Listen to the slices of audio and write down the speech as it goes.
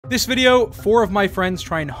This video, 4 of my friends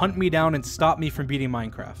try and hunt me down and stop me from beating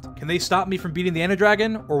Minecraft. Can they stop me from beating the Ender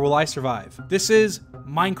Dragon, or will I survive? This is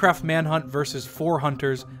Minecraft Manhunt versus 4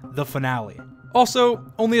 Hunters, the finale. Also,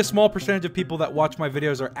 only a small percentage of people that watch my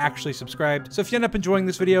videos are actually subscribed, so if you end up enjoying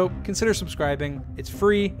this video, consider subscribing. It's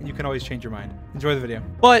free, and you can always change your mind. Enjoy the video.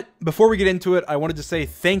 But before we get into it, I wanted to say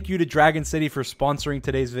thank you to Dragon City for sponsoring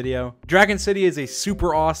today's video. Dragon City is a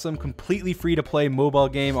super awesome, completely free-to-play mobile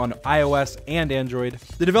game on iOS and Android.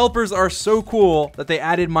 The developers are so cool that they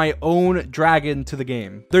added my own dragon to the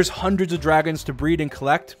game. There's hundreds of dragons to breed and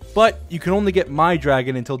collect, but you can only get my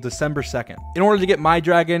dragon until December 2nd. In order to get my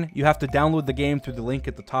dragon, you have to download the game through the link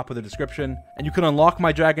at the top of the description, and you can unlock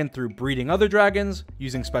my dragon through breeding other dragons,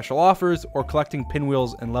 using special offers, or collecting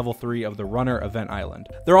pinwheels in level 3 of the Runner event island.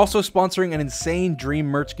 They're also sponsoring an insane dream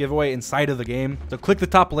merch giveaway inside of the game, so click the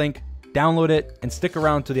top link, download it, and stick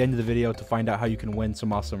around to the end of the video to find out how you can win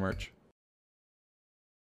some awesome merch.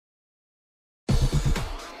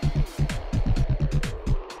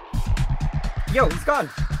 Yo, he's gone.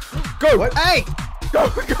 Go! What? Hey! Go!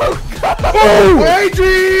 Oh!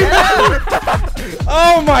 Adrian!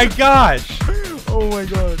 Oh my gosh! Oh my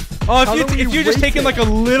god. Oh, if you just taken like a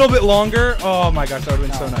little bit longer, oh my gosh, that would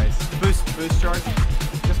have been so nice. Boost charge.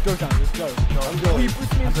 Just go down, just go. I'm going.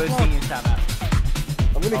 I'm boosting you, Sapnap.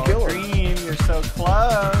 I'm gonna kill him. Dream, you're so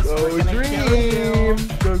close. Go, We're gonna Dream! kill you.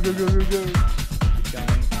 Go! Keep going.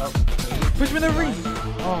 Oh, Push me in the ring!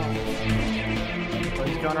 oh,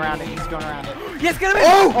 he's going around it. He's going around it. Yes, get him in!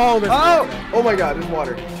 Oh! Oh my god, there's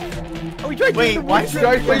water. Oh, he tried Wait, why is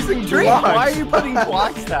Try placing Dream? blocks. Why are you putting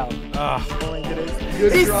blocks down?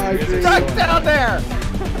 Good He's try, Dream. stuck down there!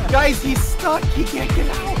 Guys, he's stuck. He can't get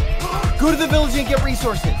out. Go to the village and get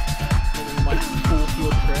resources. My cool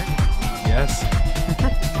field trick. Yes.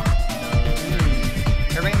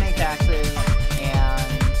 Everybody make axes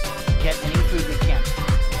and get any food we can.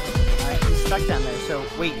 Alright, he's stuck down there. So,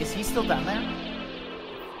 wait, is he still down there?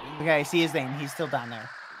 Okay, I see his name. He's still down there.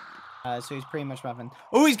 So he's pretty much muffin.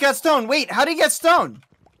 Oh, he's got stone. Wait, how did he get stone?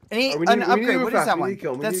 Any an upgrade? What is that one?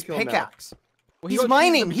 That's pickaxe. Well, He's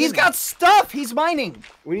mining. He's got stuff. He's mining.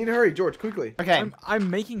 We need to hurry, George, quickly. Okay. I'm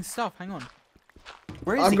making stuff. Hang on.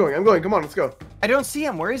 Where is I'm he? going. Come on, let's go. I don't see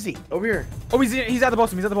him. Where is he? Over here. Oh, he's at the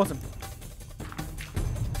bottom. He's at the bottom.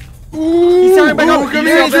 Ooh! He's tearing back up. Come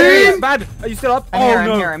He's here, up there. Dream! Bad. Are you still up? I'm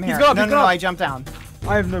here. He's got up. No, He's got up. I jumped down.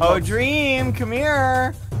 I have no. Oh, box. Dream, come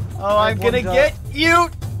here. Oh, I'm one gonna dirt. get you.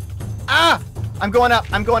 Ah! I'm going up.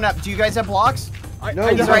 Do you guys have blocks? No,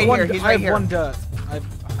 he's right here. He's right here. I have one dirt. I have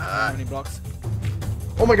how many blocks?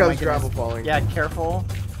 Oh my god, my there's gravel goodness. falling. Yeah, careful.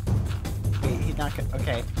 Wait, he's not gonna.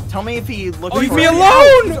 Okay. Tell me if he looks. Leave for me it.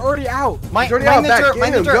 alone! He's already out. He's already out. Back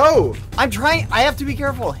in him. Go! I'm trying. I have to be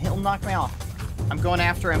careful. He'll knock me off. I'm going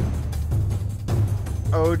after him.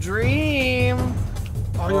 Oh, Dream.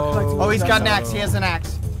 Oh, you're collecting. Oh, he's got an axe. He has an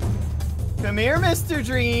axe. Come here, Mr.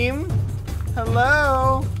 Dream.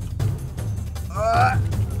 Hello.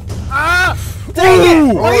 Dang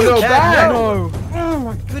it! Oh, Why you no, can't- bad. No. Oh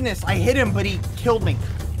my goodness! I hit him, but he killed me.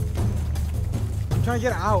 I'm trying to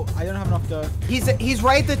get out. I don't have enough dirt. He's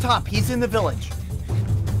right at the top. He's in the village.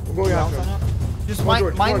 I'm going after him. Just Come on, mine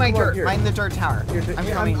George, my come on, dirt. here. Mine the dirt tower. Here, I'm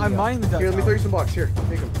here, coming. I'm mining the dirt. Here, let me throw you some blocks. Here,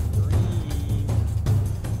 take them.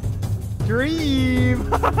 Dream.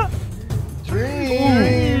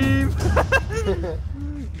 Dream!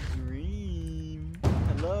 Dream.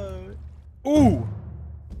 Hello. Ooh.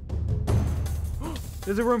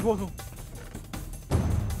 There's a room portal.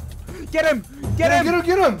 Get him! Get him!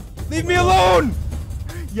 Get him! Leave me alone!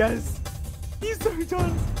 Yes. He's so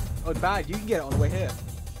done. Oh, bad. You can get it on the way here.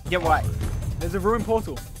 Get what? There's a ruined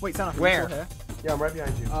portal. Wait, Santa. Where? Here. Yeah, I'm right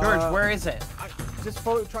behind you. George, where is it? Just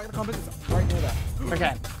follow, track the compass. It's right near there.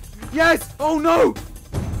 Okay. Yes! Oh no!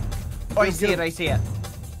 Oh, I see it. I see it.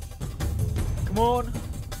 Come on.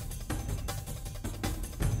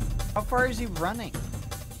 How far is he running?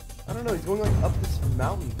 I don't know, he's going like up this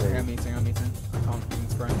mountain thing. I'm eating. I can't even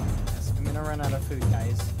sprint. Yes, I'm gonna run out of food,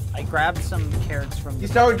 guys. I grabbed some carrots from.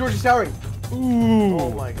 He's towering, George, he's towering! Ooh.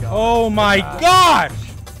 Oh my god. Oh my gosh!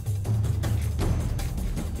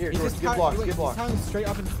 Here, He's George, just get blocks, get He's blocks. tying straight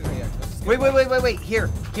up into the Wait. Here.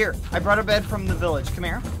 I brought a bed from the village. Come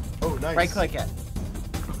here. Oh, nice. Right click it.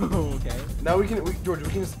 Okay. Now George, we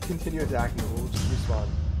can just continue attacking. We'll just respawn.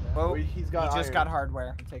 Oh, He's got he just iron. got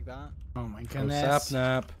hardware. Take that. Oh my Oh, goodness.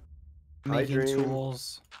 Sapnap. Making Dream.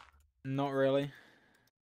 tools. Not really.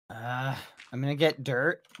 I'm gonna get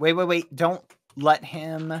dirt. Wait. Don't let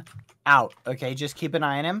him out. Okay, just keep an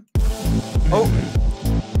eye on him. Oh,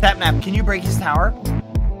 Sapnap, can you break his tower?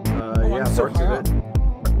 Yeah, I'm so parts of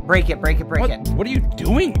it. Break it. What are you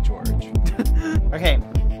doing, George? Okay.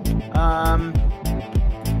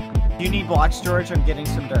 Do you need block storage? I'm getting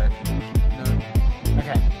some dirt. No.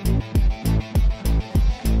 Okay.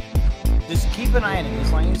 Just keep an eye on it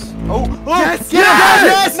as long as. Oh! Yes!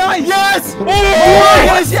 Yes! Nice! Yes! Oh,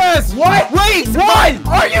 Yes! Yes! What? Wait! What?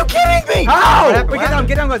 Are you kidding me? How? Wait,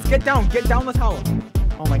 get down, guys. Get down the tower.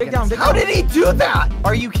 Oh my Dig down, goodness. dig How down. did he do that?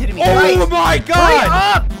 Are you kidding me? Oh Guys, my hurry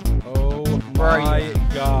god! up! Oh Where are my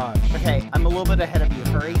gosh. Okay, I'm a little bit ahead of you.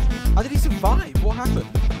 Hurry. How did he survive? What happened?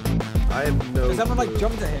 I have no. Did someone like clue.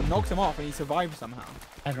 jumped at him, knocked him off, and he survived somehow?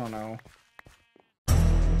 I don't know.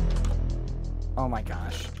 Oh my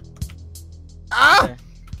gosh. Ah! Okay.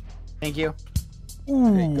 Thank you.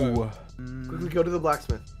 Okay, go. Quickly go to the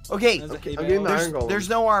blacksmith. Okay, There's a hay I'm getting the bale. iron golem. there's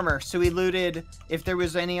no armor, so we looted. If there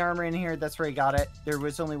was any armor in here, that's where he got it. There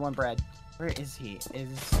was only one bread. Where is he?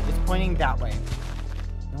 It's pointing that way.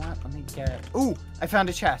 You know what? Let me get. Ooh, I found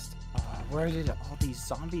a chest. Where did all these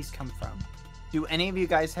zombies come from? Do any of you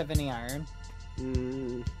guys have any iron?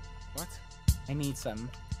 What? I need some.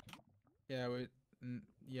 Yeah,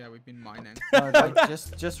 we've been mining. Like,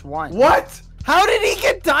 just one. What? How did he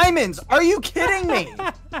get diamonds? Are you kidding me?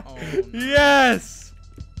 Oh, no. Yes!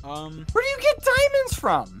 Where do you get diamonds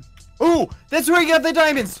from? Ooh, that's where you got the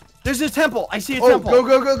diamonds. There's a temple. I see a Oh, temple. go,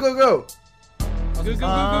 go, go, go, go. Goo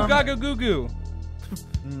goo goo goo goo goo.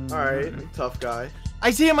 All right, tough guy.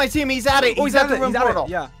 I see him. He's at it. Oh, He's at the room he's at portal.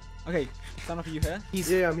 it. Yeah. Okay. Stand up. Are you here?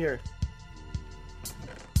 Yeah, I'm here.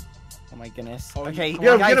 Oh my goodness. Oh, Okay, get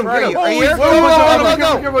Get him, guys, get him, where get are him. you? Are you Whoa, here? whoa, whoa, Go, go,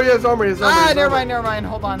 go, careful, go. he has armor, he has armor. Ah, he has never armor. mind.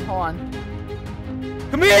 Hold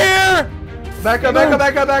on. Come here! Back up, back up,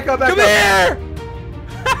 back up, back up, back Come up. here!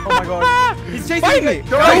 Oh my god. He's chasing Fight me. me!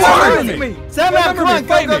 Go, Fight he's me! chasing me. Sapnap, come on,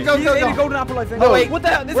 Fight go, me. go, He's go, in a go. golden apple, I think. No, Wait, what the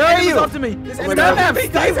hell? This where are enemy's you? after me. This my enemy's God. after me.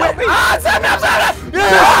 Stay Stay with me. Ah, Sapnap!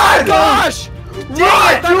 Oh gosh!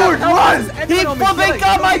 Run, dude, run! He flipping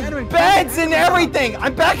got my beds and everything.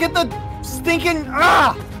 I'm back at the stinking.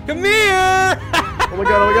 Ah! Come here! Oh my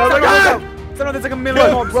god, oh my god, oh my god. So now there's like a million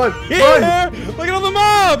Run, mobs. run, Here! run. Look at all the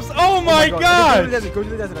mobs! Oh my Go to the god! desert. Go to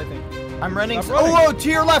the desert, I think. I'm running. Stop running. Oh, to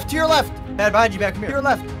your left, to your left. Bad, behind you, back, come To here. your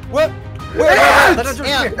left. What? Ant!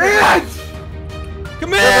 Ant. Ant!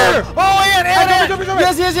 Come here! Oh, Ant! Jump, jump, jump.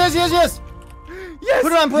 Yes, yes, yes, yes, yes. Yes.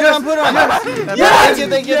 Put it on, put Yes. it on, put it on. Yes. Yes.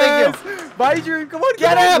 Thank you, thank you. Bye, Dream. Come on,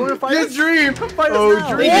 Get come him. on. You wanna fight Yes, us? Dream! Fight us Oh,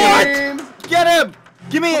 now. Dream! Get him.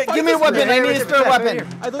 Give me a weapon. I need a spare weapon.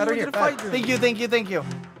 I thought you were gonna fight Dream. Thank you, thank you, thank you.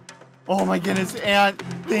 Oh my goodness, Ant.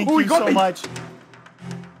 Thank Oh, he you got so me. much.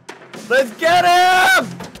 Let's get him!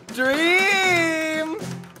 Dream!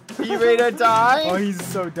 Are you ready to die? Oh, he's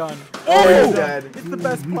so done. Oh, he's dead. It's the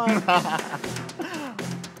best plan.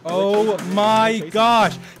 Oh my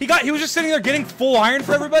gosh! He was just sitting there getting full iron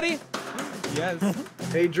for everybody? Yes.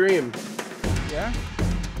 Hey, Dream. Yeah?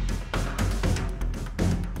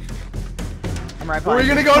 I'm right Where are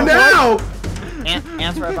behind you gonna go now?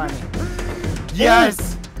 Ant's right behind me.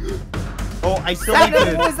 Yes! Oh, I still need What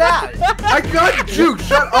food. was that? I got juke,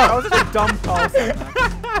 shut That up! was such a dumb pass.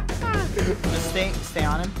 Just stay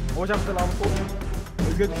on him. Watch out for the lava pool.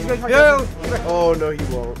 He's good. He's good. Yo! Oh, no, he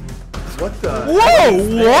won't. What the? Whoa!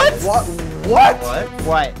 What? What?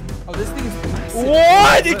 What? Oh, this thing is massive.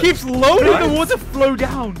 What? It keeps loading. The water flow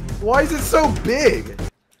down. Why is it so big?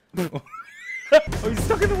 Oh, he's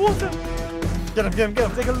stuck in the water. Get him, get him, get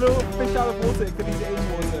him. Take a little fish out of water because he's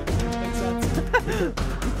in water. Makes sense.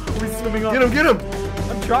 Oh, he's swimming up. Get him, get him!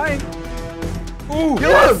 I'm trying. Ooh!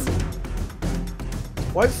 Kill him!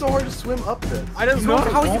 Why is it so hard to swim up this? I don't know.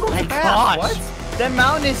 How is he Oh going my fast? gosh! What? That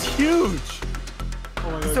mountain is huge!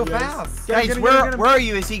 Oh my god. So yes. fast. Get him, Guys, get him, where get him. are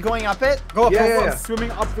you? Is he going up it? Go up, Yeah, go yeah, up. yeah.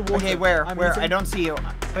 Swimming up the water. Okay, where? I'm Where? eating- I don't see you.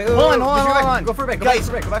 Wait, Hold on, hold on, hold on. Go for a bed, go Guys, back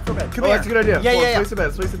for a bed, go back for a bed. Come Oh, here. that's a good idea. Yeah, Come on, yeah, Place the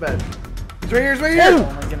bed, place the bed. It's right here, it's right here!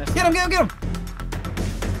 Oh my goodness. Get him, get him, get him.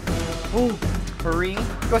 Oh, hurry.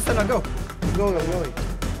 Go, stand up, go. I'm going, I'm going.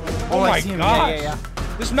 Oh I my see him. gosh! Yeah, yeah,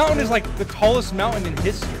 This mountain is like the tallest mountain in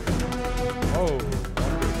history. Oh.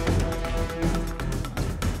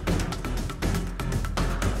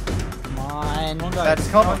 Come on. That's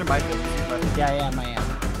come under my feet. Yeah, yeah, I am.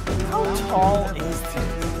 How tall is this?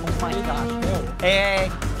 Oh my gosh. Hey, hey,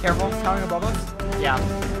 hey, careful. Towering above us. Yeah.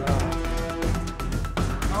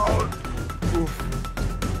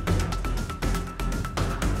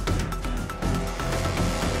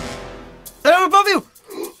 Stand above you!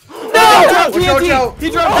 No! Watch TNT! out, watch out. He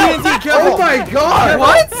dropped TNT, careful! Oh my god!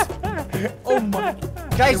 What? Oh my.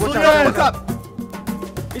 Guys, Watch look out, up, look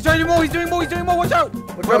up! He's trying to do more. He's doing more. He's doing more. Watch out.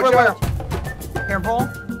 Where? Careful.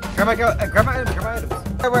 Grab my items, grab my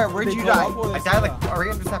items. Where'd you die? I died like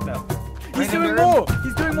already under Sapnap. He's doing more.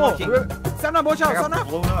 He's doing more. Looking. Stand up. Watch out. I Stand got up.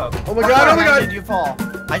 blown up. Oh my god, oh my How god! did you fall?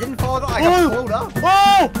 I didn't fall at all, I got blown up.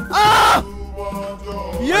 Oh!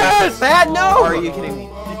 Ah! Yes! Bad, no! Are you kidding me?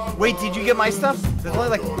 Wait, did you get my stuff? There's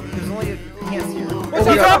only a chance here. Oh He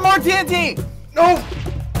my got God. more TNT! No!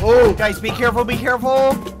 Oh! Guys, be careful, be careful!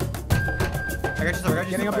 I got your stuff, I got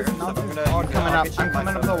your Getting stuff. up I is got your stuff. nothing. I'm Coming up. I'm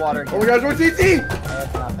coming up the water. Oh my God, more TNT! I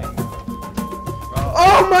have nothing.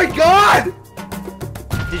 Oh my God!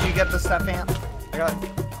 Did you get the stuff, Ant? I got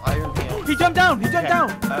iron pants. He jumped down. He jumped down.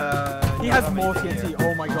 He yeah, has that more makes it TNT. easier.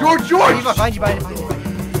 Oh my god. George! Behind you. Oh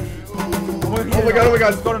Oh my god, oh my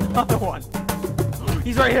god. He's got another one.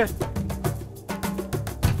 He's right here.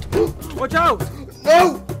 Watch out.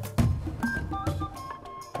 No!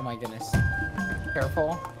 Oh my goodness.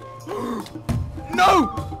 Careful. No!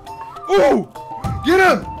 Ooh! Get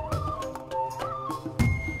him!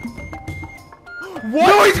 What?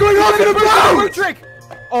 No, he's going off in a boat! Trick.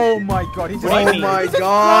 Oh my god. He's just, What do you Oh mean? my he's just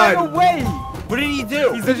flying God! away. What did he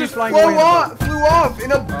do? He's He just just flying flew away. in a off, flew off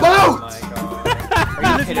in a Oh boat! my god.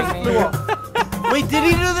 Are you kidding me? Wait, did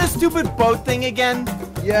he do this stupid boat thing again?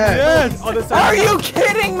 Yes! boat. Other side. Are you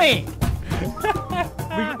kidding me?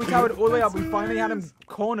 We towered all the way up. We finally had him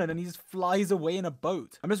cornered, and he just flies away in a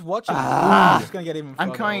boat. I'm just watching. Ah. I'm just gonna get even. I'm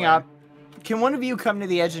further coming away. up. Can one of you come to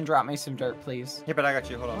the edge and drop me some dirt, please? Yeah, but I got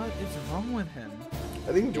you. Hold on. What is wrong with him?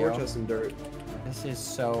 I think George Yeah. has some dirt. This is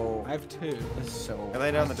so. I have two. This is so. I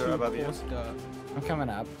lay down the Two dirt above you. coarse dirt. I'm coming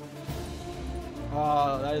up.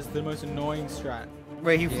 Oh, that is the most annoying strat.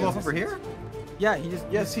 Wait, he flew Yeah, off over here? Yeah, he just.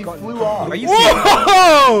 Yes, he got- flew off. Are you kidding me?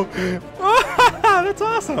 Whoa! That's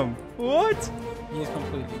awesome. What? He is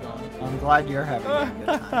completely gone. I'm glad you're having a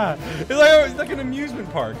good time. It's like an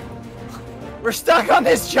amusement park. We're stuck on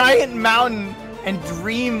this giant mountain, and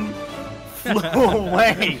Dream flew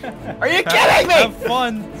away. Are you kidding me? Have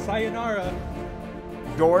fun. Sayonara.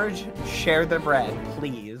 George, share the bread,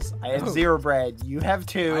 please. I have 0 bread. You have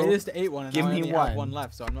 2. I just ate one, and Give now I me only one. have one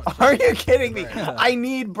left, so I'm not. Are you kidding me? Bread. I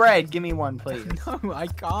need bread. Give me one, please. Oh No, I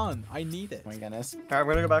can't. I need it. my goodness. Alright,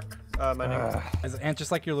 we're gonna go back. My name Is Ant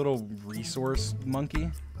just like your little resource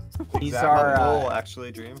monkey? He's that our. my mole,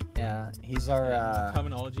 actually, Dream. Yeah, he's our.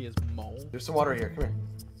 Terminology is mole. There's some water here. Come here.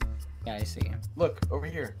 Yeah, I see. Look, over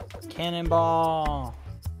here. Cannonball.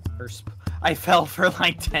 I fell for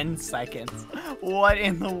like 10 seconds. What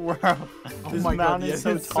in the world? Oh This my god, mountain yeah, is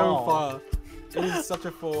so it's tall. so far. It is such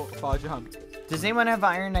a far jump. Does anyone have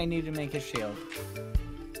iron? I need to make a shield.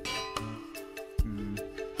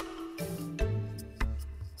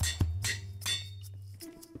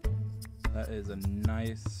 That is a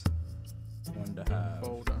nice one to have.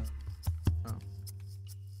 Boulder.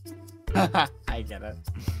 I get it.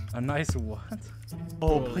 A nice what?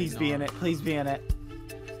 Oh, Surely please be in not. it. Please be in it.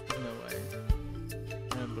 There's no way.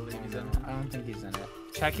 I don't believe he's in it. I don't think he's in it.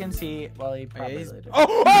 Check and see. Well, he probably he's- did.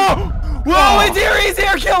 Oh! Oh! Whoa! He's here! He's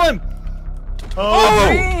here! Kill him! Oh!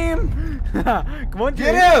 Dream! Come on,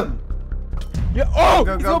 Get dude. him! Yeah. Oh,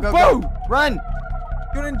 Go, he's go, got go, a bow. go! Run!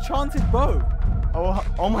 You're an enchanted bow.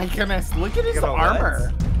 Oh my goodness! Look at his Get a what?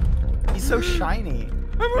 armor. He's so shiny.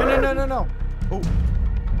 No! Oh,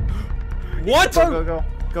 What? go, go,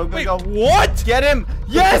 go, Wait, go! what? Get him!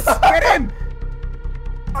 Yes! Get him!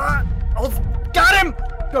 Got him!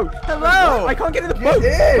 Go. Hello! I can't get in the Get boat.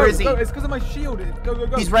 in. Go, Where is he? go, it's because of my shield. Go, go,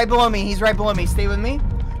 go. He's right below me. He's right below me. Stay with me.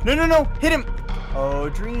 No! Hit him! Oh,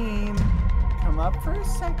 Dream. Come up for a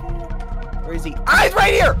second. Where is he? Ah, he's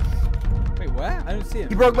right here! Wait, where? I don't see him.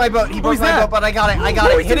 He broke my boat. He broke he's my there. boat, but I got it. I got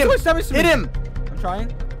No, it. he's Hit doing him! so much damage to me. Hit him! I'm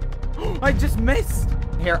trying. I just missed.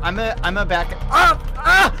 Here, I'm a back.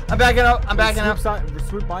 I'm backing up. I'm backing up.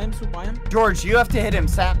 Swoop by him. Swoop by him. George, you have to hit him.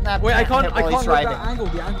 Sapnap. Wait, I can't. hit I while can't he's work driving. that angle.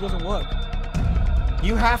 The angle doesn't work.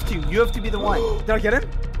 You have to. You have to be the one. Did I get him?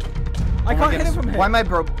 I Oh my can't hit goodness. him from here. Why am I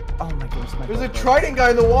broke? Oh my goodness, my There's a boat broke. trident guy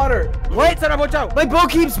in the water. Wait, Sana, watch out. My boat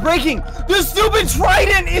keeps breaking. The stupid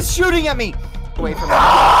trident is shooting at me. Away from me.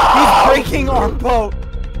 He's breaking our boat.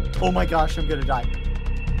 Oh my gosh, I'm gonna die.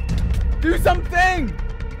 Do something.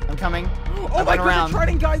 I'm coming. Oh I'm my going god, around. the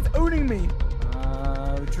trident guy's owning me.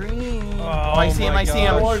 Dream. Oh I see him. my I see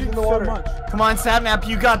gosh. him. Watch in the water. So much. Come on, Sapnap.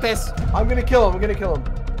 You got this. I'm gonna kill him. I'm gonna kill him.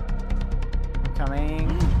 I'm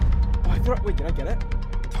coming. Oh, I thought. Wait, did I get it?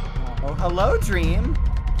 Oh, hello, Dream.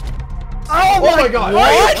 Oh my god.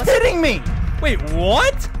 Are you kidding me? Wait,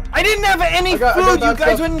 what? I didn't have any I got food. You that guys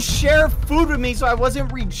stuff. wouldn't share food with me, so I wasn't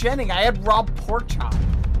regenning. I had raw pork chop.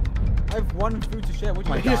 I have one food to share. What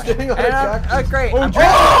do you Oh my mean? He's standing on a And cactus. great. Oh, I'm Dream,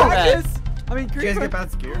 trying to cactus. I mean, You guys creeper. get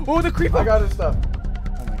bad scared? Oh, the creeper. I got his stuff.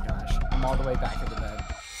 Oh my gosh. I'm all the way back at the bed.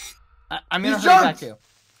 I'm gonna He's hurry back jumped. to you.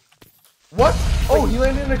 What? Oh, he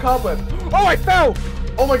landed in a cobweb. Oh, I fell.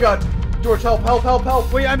 Oh my god. George, help, help, help,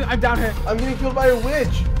 help. Wait, I'm down here. I'm getting killed by a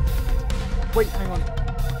witch. Wait, hang on.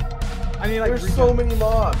 I need like. There's so many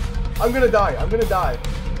mobs. I'm gonna die. I'm gonna die.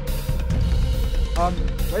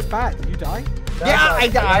 Where's Bat? Did you die? Yeah, I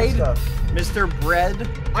died. Stuff. Mr. Bread.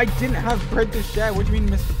 I didn't have bread to share. What do you mean,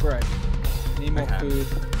 Mr. Bread? Need more food.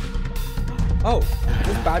 Oh,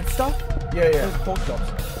 there's bad stuff? Yeah, There's yeah. pork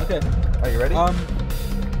chops. Okay. Are you ready?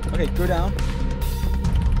 Okay, go down.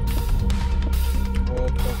 More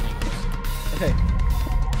pork chops. Okay.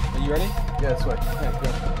 Are you ready? Yeah, this way. Okay,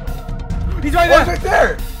 go. He's right Oh, there! it's right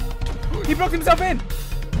there! He blocked himself in!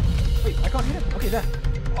 Wait, I can't hit him. Okay, there.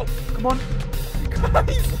 Oh, come on.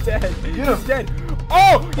 He's dead. Get him. He's dead.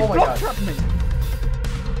 Oh, he Oh my block God. trapped me.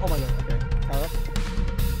 Oh my god, okay. Tower up.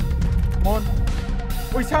 Come on.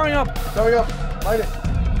 Oh, he's towering up. Going up. Light it.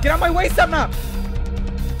 Get out of my way, Sapnap!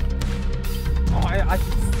 Oh, I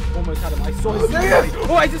just almost had him. I saw his There he is.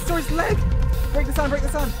 Oh, I just saw his leg! Break the sand, break the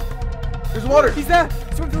sand! There's water. He's there!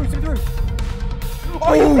 Swim through, swim through!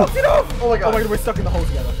 Oh, he blocked it off! Oh my God. Oh my god, we're stuck in the hole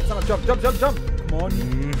together. Sapnap, jump, jump, jump, jump! Come on.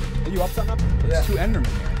 Are you up, Sapnap? Yeah. There's 2 Endermen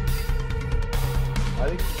here. I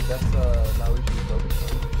think that's now we should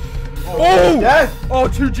focus on. Oh! Yes! Oh,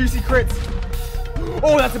 2 juicy crits!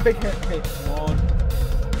 Oh, that's a big hit. Okay, come on.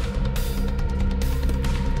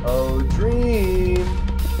 Oh, dream.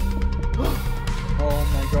 Oh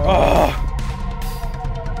my god.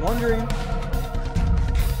 Wandering.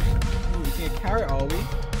 Ooh, eating a carrot, are we?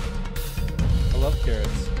 I love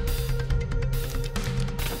carrots.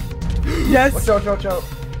 Yes! Watch out, watch out.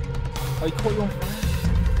 Oh, he caught you on fire.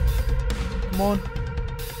 Come on.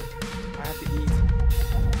 I have to eat.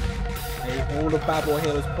 I ate all of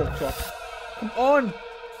BadBoyHalo's pork chops. Come on!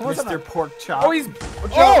 Come on, Mr. Sapnap. Pork Chop. Oh, he's...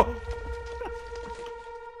 Watch Oh! out.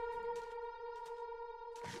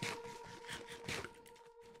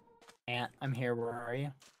 Ant, I'm here. Where are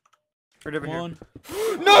you? Right over Come here. on.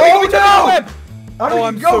 Oh, No, he got me to no! the web! How did Oh, you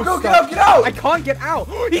I'm go, so go, stuck. get out, get out! I can't get out!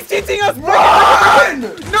 He's hitting us! Run!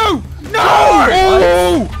 No! No!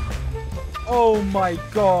 Oh! Oh my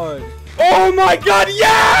god. Oh my god,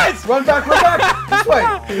 yes! Run back, this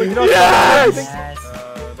way. Wait, no, Yes! Yes.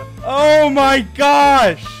 Oh my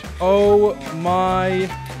gosh! Oh my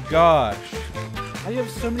gosh. How do you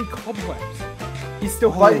have so many cobwebs? He's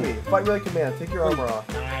still Fight holding me. Fight me like a man. Take your armor off.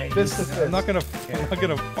 Nice. Fist to fist. I'm not gonna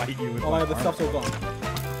fight you with Oh my god, the arm. stuff's all gone.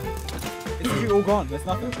 It's literally all gone. There's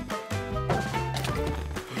nothing.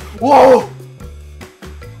 Whoa!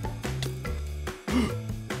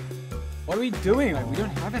 What are we doing? Like, we don't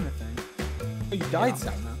have anything. Oh, you died,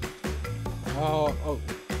 Sapnap. Oh.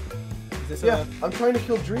 Is this Yeah, I'm trying to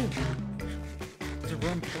kill Dream. a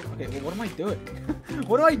room? Okay, well, what am I doing?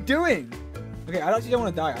 What am I doing? Okay, I actually don't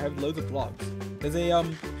want to die. I have loads of blocks. There's a,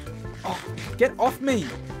 Oh, get off me!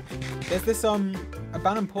 There's this,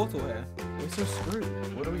 abandoned portal here. We're so screwed.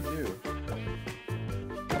 What do we do?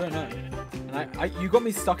 I don't know. And you got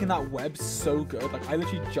me stuck in that web so good. Like, I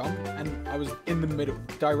literally jumped and I was in the middle,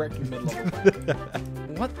 direct middle of the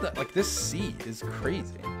web. What the? Like, this seed is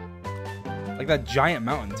crazy. Like that giant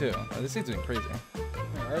mountain, too. This seed's been crazy.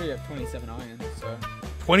 I already have 27 iron, so...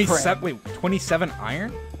 27? Wait, 27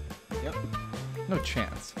 iron? Yep. No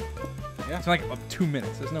chance. Yeah. It's been like 2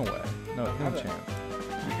 minutes. There's no way. No have it. chance.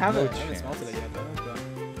 I haven't, No I haven't chance. smelted it yet, though,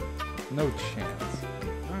 but... No chance.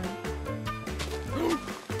 Alright.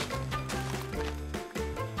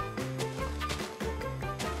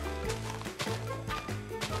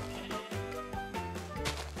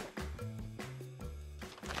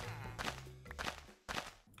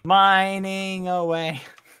 Mining away.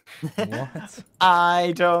 What?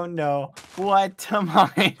 I don't know what to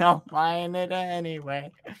mine. I'll mine it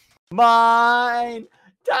anyway. Mine.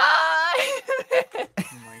 Die.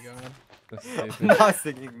 Oh my god. That's stupid. I'm not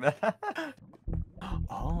thinking that.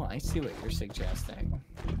 Oh, I see what you're suggesting.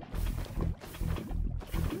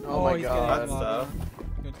 Oh my he's god. getting lava.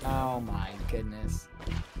 Good. Oh my goodness.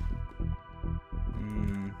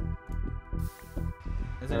 Mm.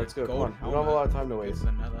 Is Alright, it let's go. Come gold on. We don't have a lot of time to waste.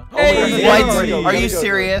 Another. Hey! my God. What? Yeah, Are yeah, you go, go.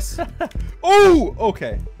 serious? Oh!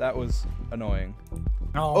 Okay. That was annoying.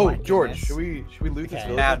 Oh, my George, goodness. should we loot this Okay.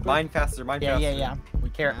 village? Bad. real quick? Mine faster. Mine Yeah, faster. yeah. We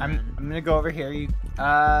Here, can. I'm gonna go over here. You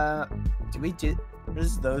do we do what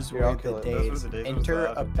is those Here, were I'll the kill it. Those were days? the days. Enter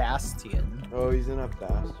What was a bastion. Oh, he's in a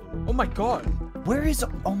bastion. Oh my god. Where is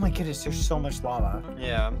oh my goodness, there's so much lava.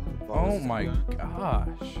 Yeah. Oh my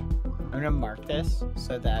gosh. I'm gonna mark this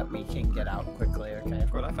so that we can get out quickly, okay?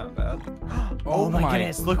 What I found bad. Oh my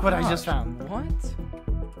goodness, look what I just gosh. found. What?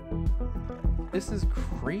 This is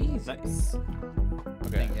crazy. Nice.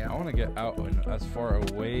 Okay, Thank you. I want to get out and as far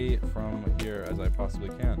away from here as I possibly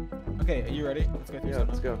can. Okay, are you ready? Let's go through Yeah, some.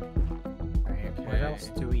 let's go. Alright, what Okay. else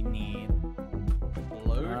do we need?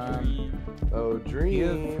 Hello, Um, dream. Oh,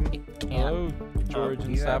 dream. Hello, George Do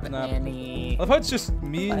and you have Sapnap. any? I love how it's just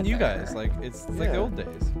me and you guys. Leather. Like it's like the Yeah. old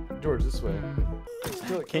days. George, this way.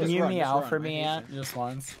 Still, Can Just you run, meow just run, for I me, hate Ant? you. Just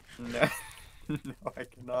once. No. No, I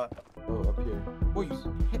cannot. Oh, up here. Oh, you hit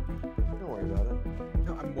me. Don't worry about it.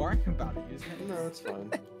 No, I'm worrying about it. You just hit me. No, it's fine.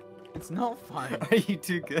 It's not fine. Are you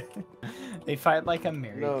too good? They fight like a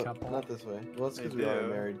married No, couple. not this way. Well, it's because They we are a do.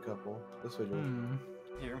 married couple. This way, George. Hmm.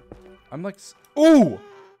 Here. I'm like, ooh!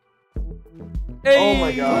 Oh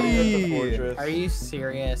my god, he's at the Hey! fortress. Are you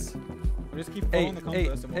serious? We'll just keep following the hey,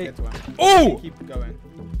 compass and we'll hey. get to it. Oh! Keep going.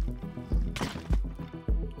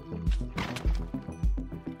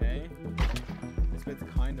 Okay. This bit's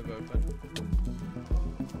kind of open.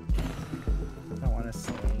 I want to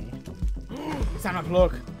say. Sapnap,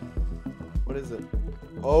 look! What is it?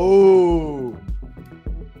 Oh!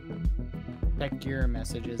 Check your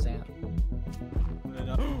messages, Ant.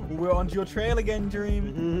 No. We're onto your trail again,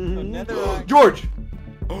 Dream. Netherrack. George!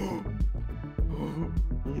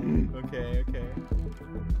 Okay.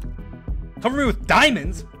 Cover me with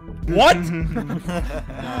diamonds? What?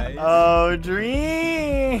 Nice. Oh,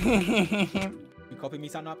 dream. You copy me,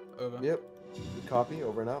 Sapnap? Over. Yep. Copy,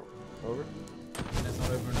 over and out. Over. That's not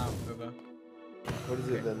over and out. Over. What is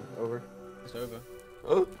it then? Over. Just over.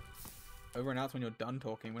 Oh! Over and out's when you're done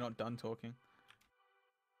talking. We're not done talking.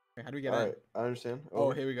 Okay, how do we get Alright, I understand. Oh,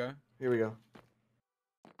 Over. here we go. Here we go.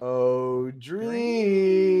 Oh,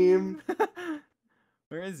 dream!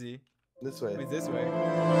 Where is he? This way. Wait, this way.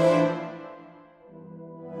 Oh.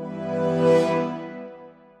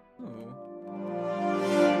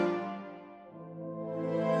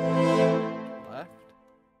 Left.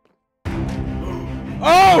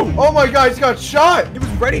 Oh! Oh my god, he's got shot! He was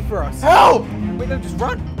ready for us. Help! Wait, no, just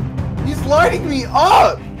run. He's lighting me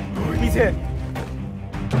up! He's here.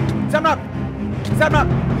 Sapnap! Sapnap!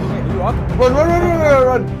 Wait, are you up?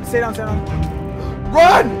 Run! Stay down, stay down.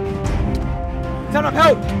 Run! Sapnap,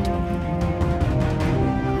 help!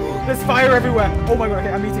 There's fire everywhere. Oh my god, okay,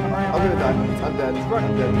 I'm eating. I'm gonna die. I'm dead. Run.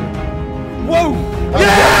 I'm dead. Whoa!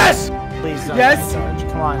 Yes! Please don't. Yes! George.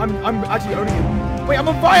 Come on. I'm actually owning it. Wait, I'm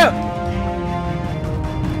on fire!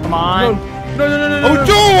 Come on. No. Oh,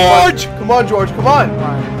 George! Come on, George, come on! Come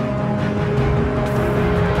on.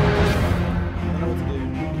 I don't know what to do.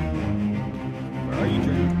 Where are you,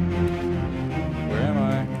 Dream? Where am I?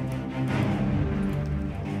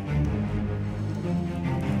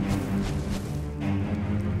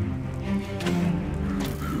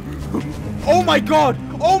 Oh my god!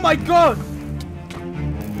 Oh my god!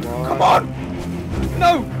 Come on!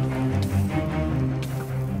 No!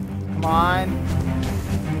 Come on.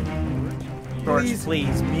 George, Please.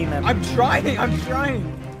 please, beam him. I'm trying!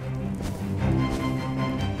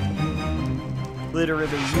 Literally,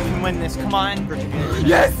 you can win this. Come on.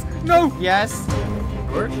 Yes! No! Yes.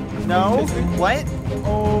 George? No. What?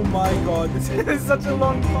 Oh my god, this is such a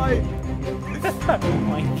long fight! Oh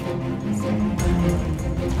my goodness.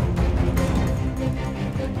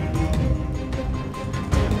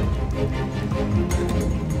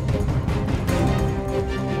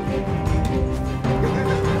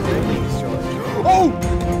 Please, George. Oh!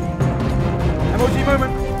 Emoji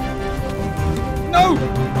moment! No!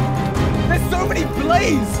 There's so many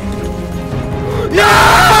blaze!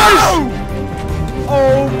 Yes!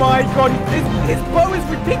 Oh my god, his bow is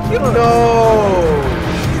ridiculous! No!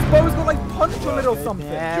 His bow's got like punch on it or something.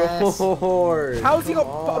 Yes. George! How's he got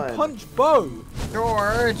come a on. punch bow?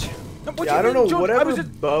 George. No, what Yeah, I do you don't know, mean, George? whatever I was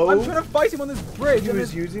just, bow I'm trying to fight him on this bridge He and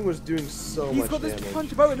was using was doing so he's much got damage. this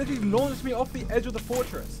punch bow and literally launched me off the edge of the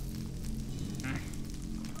fortress.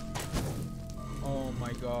 Oh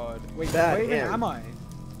my god. Wait, Bad where even hand. am I?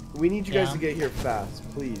 We need you guys Yeah. to get here fast,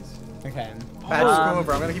 please. Okay. Badge, just go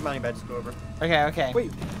over. I'm gonna keep money. Badge, just go over. Okay.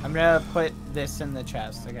 Wait, I'm gonna put this in the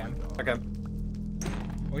chest. Okay. Okay.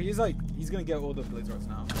 well he's gonna get all the blaze rods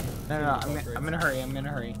now. No. I'm gonna hurry. I'm gonna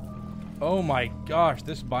hurry. Oh my gosh,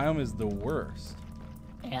 this biome is the worst.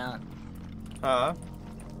 And Uh.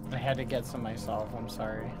 I had to get some myself. I'm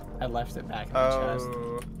sorry. I left it back in the chest.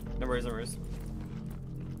 Oh. No worries.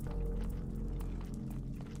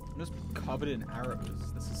 I'm just covered in arrows.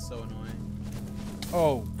 This is so annoying.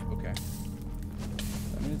 Oh, okay.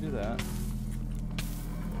 I'm gonna do that.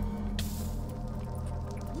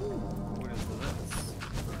 What is this?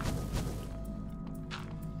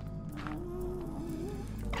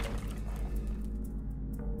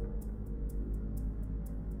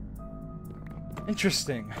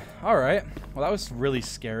 Interesting. Alright. Well, that was really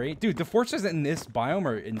scary. Dude, the fortresses in this biome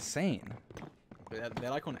are insane. They're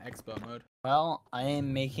like on expert mode. Well, I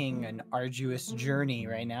am making an arduous journey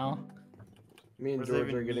right now. Me and What does that George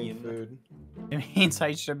even are getting mean? food. It means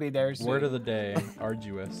I should be there soon. Word of the day,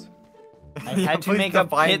 arduous. I had to Please make a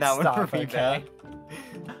define pit that one stop, for me, okay?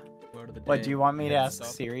 Bad. Word of the What, day, do you want me to pit ask stop.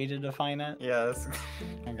 Siri to define it? Yes.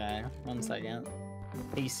 Okay, 1 second.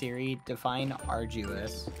 Hey Siri, define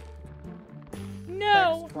arduous.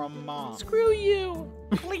 No. Text from mom. Screw you.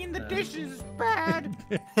 Clean the dishes is bad.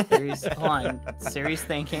 Siri's, hold on. Siri's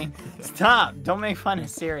thinking. Stop. Don't make fun of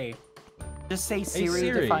Siri. Just say Hey Siri,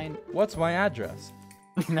 Siri, to find. what's my address?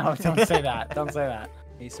 No, don't say that. Don't say that.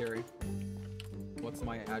 Hey Siri, what's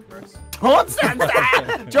my address? Don't say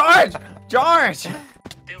that. George. George.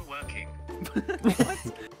 Still working.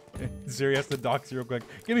 Siri has to dox you real quick.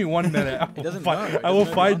 Give me 1 minute. doesn't know. It I will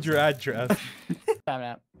doesn't know find the your address.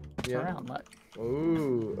 Sapnap. Yeah. Around. Look.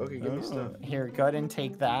 Ooh, okay, give me stuff. Here, go ahead and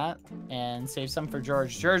take that and save some for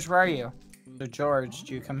George. George, where are you? So George,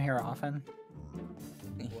 do you come here often?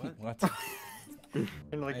 What?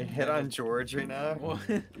 And like hit on George right now. What?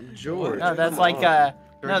 George. No, that's come like on. a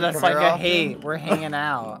George, no, you that's come like here a often? hey, we're hanging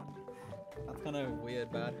out. That's kind of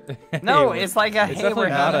weird, bad. No, Hey, it's like a it's hey, definitely we're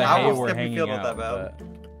not hanging a I hey, will out. we're skip the hanging field with out. that But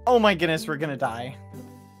Oh my goodness, we're gonna die.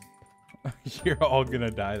 you're all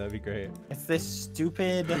gonna die. That'd be great. It's this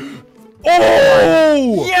stupid.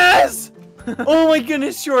 Oh! Yes! Oh my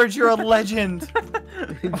goodness, George, you're a legend.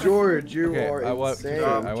 George, you Okay, are I was. insane.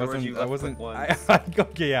 I George, wasn't. you I left wasn't. with I, ones.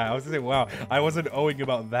 okay, yeah. I was gonna say, wow. I wasn't owing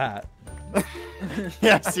about that.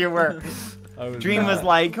 Yes, you were. I was Dream was not.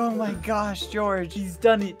 like, oh my gosh, George, he's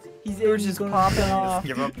done it. He's just popping off.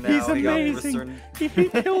 Give up now. He's You got amazing. certain- He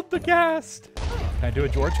killed the cast. Can I do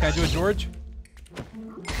it, George? Can I do it, George?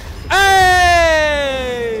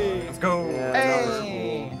 Hey! Let's go. Yeah, Hey! that was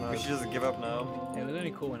cool. We should just give up now. It was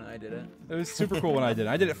only cool when I did it. It was super cool when I did it.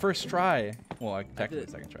 I did it first try. Well, I technically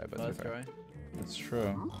it second try, but First it's okay. try. That's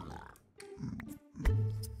true.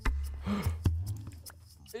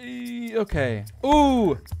 Okay.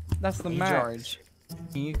 Ooh! That's the Hey, max. George,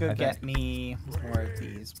 can you go I get think. me more of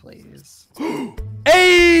these, please?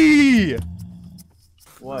 Hey!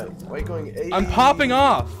 What? Why are you going? Hey. I'm popping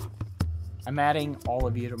off! I'm adding all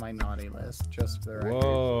of you to my naughty list, just for the record.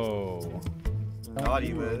 Whoa.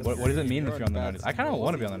 Naughty list. What does it mean You're if you're on the bad naughty list? I kind of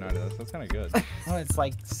want to be on the naughty list. That's kind of good. Oh, it's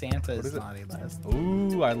like What Santa's is it? naughty list.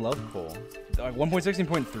 Ooh, I love coal. Like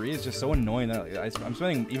 1.16.3 is just so annoying that I'm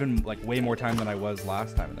spending even like way more time than I was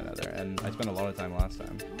last time in the Nether, and I spent a lot of time last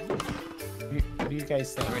time. What do you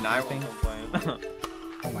guys think? I mean, Do I you think? won't complain.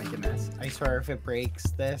 Oh my goodness! I swear, if it breaks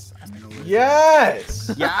this, I'm gonna lose.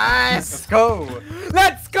 Yes. Yes! Let's go.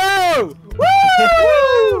 Let's go!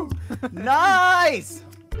 Woo! Nice!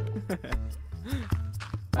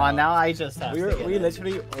 Oh, now I just have to get We it.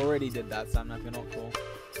 literally already did that, Sapnap. You're not cool.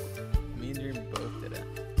 Me and Dream both did it.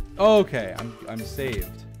 Okay, I'm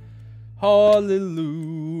saved.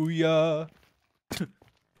 Hallelujah.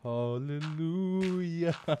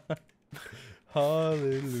 Hallelujah.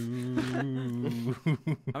 Hallelujah.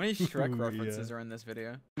 How many Shrek references are in this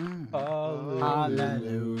video?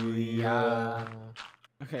 Hallelujah.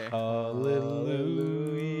 Okay.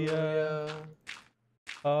 Hallelujah.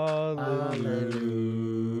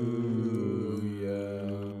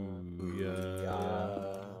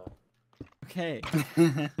 Hallelujah. Okay.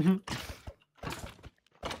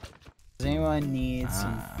 Does anyone need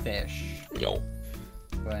some fish? Yo.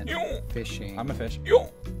 But fishing. I'm a fish.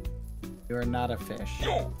 Yo. You are not a fish.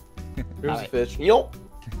 Here's Alright. a fish. Yo.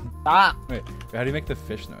 Ah! Wait, how do you make the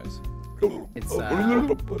fish noise? It's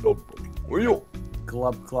Yo.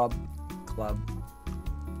 glub glub club.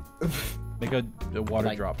 Make a water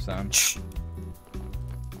Like- drop sound.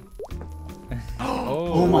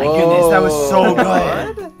 Oh my goodness, that was so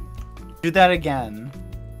good. Do that again.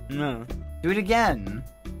 No. Do it again.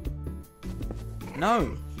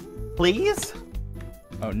 No. Please?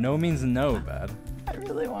 Oh, no means no, bad. I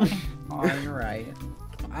really want. Oh, you're right.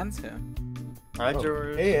 Ant's here. Hi, Oh,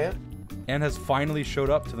 George. Hey, Ant. And has finally showed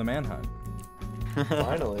up to the manhunt.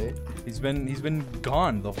 Finally. He's been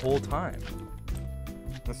gone the whole time.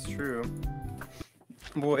 That's true.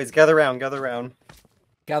 Boys, gather round, gather round.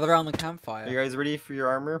 Gather around the Are you campfire. guys ready for your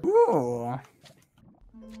armor? Ooh.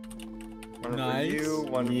 One Nice. for you,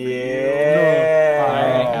 one for you.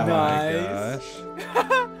 Yeah. Oh my Nice.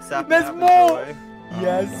 gosh. Sapnap, There's more! enjoy.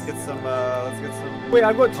 Yes. Let's get some, Wait,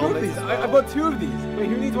 I've got two of helmets these. as I've well. got two of these. Wait,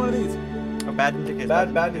 who needs one of these? Oh, bad tickets.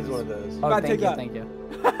 Bad needs one of those. Oh, Bad, thank take you, that. thank you.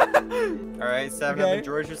 Alright, Sapnap Okay. and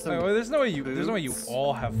George, here's some. Wait, there's no way you boots.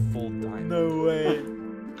 all have full diamond. No way.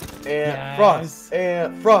 And Yes. Frost.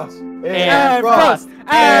 And Frost. And Frost.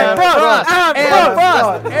 And Frost. And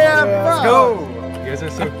Frost. And Let's Frost. go! You guys are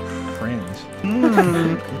so cringe.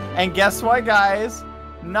 And guess what, guys?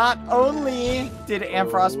 Not only did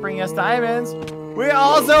Antfrost bring us diamonds, we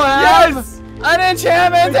also have an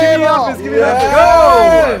enchantment table. Give me Let's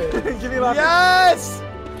lapis. go. Give me lapis. Yes.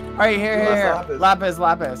 All right, here. Lapis.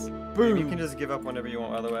 Lapis. Boom. You can just give up whenever you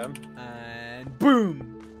want, by the way. And boom.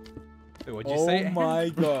 Wait, what'd you Oh say? my I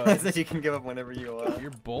god. said you can give up whenever you want.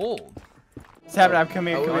 You're bold. Sapnap, come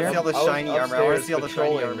here, I come want to see all here. the shiny armor. I want to see all the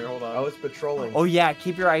shiny patrolling. armor. Hold I on. was patrolling. Oh yeah,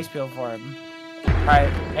 keep your eyes peeled for him. Alright,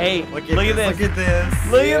 hey, look at this. Look at this.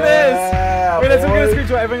 Look at this. Yeah, Wait, let's get a boys.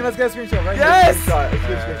 screenshot. Everyone, let's get a screenshot right Yes! Screenshot, let's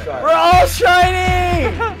get a screenshot. We're all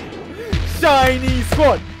shiny! here. Shiny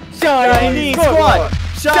squad. Shiny squad!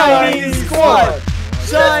 Shiny squad!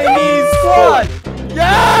 Shiny squad!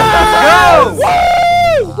 Yeah!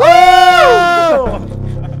 Go! Woo!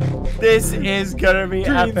 This is gonna be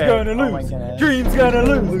Dream's epic. gonna Oh my lose. goodness. Dream's gonna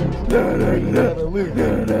lose.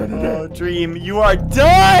 Oh, Dream, you are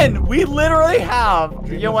done. We literally have.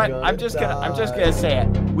 You know what? Dream's I'm just gonna say it.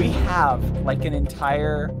 We have like an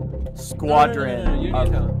entire squadron No, you need to of.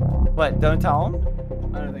 tell him. What? Don't tell him.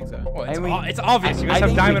 I don't think so. Well, it's, I mean, it's obvious. You guys I have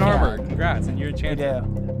think we diamond can. armor. Congrats, and you're We enchanted.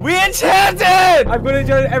 do. We enchanted. I've got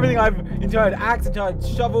enchanted everything. I've enchanted axe, enchanted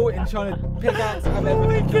shovel, enchanted pickaxe. I've Oh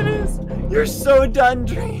my everything. goodness. You're so done,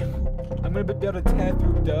 Dream. I'm gonna be able to tear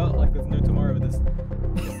through dirt like there's no tomorrow with this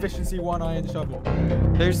efficiency 1 iron shovel.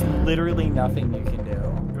 There's literally nothing you can do.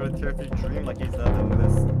 I'm gonna tear through Dream like he's nothing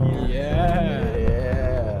this year. Yeah.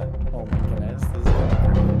 Yeah. Oh my goodness, this is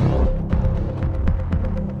gonna be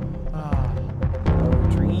Oh,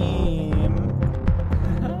 Dream.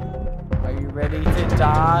 Are you ready to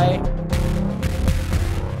die?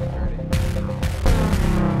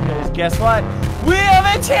 Because guess what? We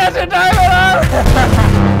have enchanted diamond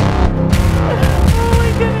armor! Oh my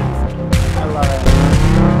goodness. I love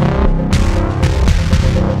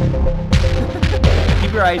it.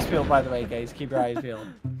 Keep your eyes peeled, by the way, guys. Keep your eyes peeled.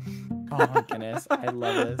 Oh my goodness. I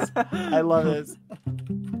love this. I love this.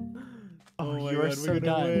 Oh, you are so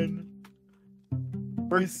done.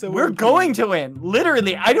 We're going to win.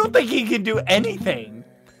 Literally, I don't think he can do anything.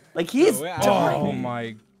 Like, he's No, we're out. done. Oh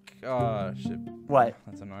my gosh. What?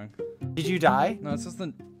 That's annoying. Did you die? No, it's just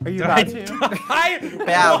the. Are you Did about I to? die?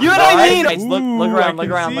 Yeah. You know what I mean? What? Guys, look Ooh, around, I look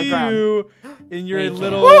can around, see look around. you in your Thank you.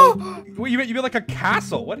 little. Wait, you mean like a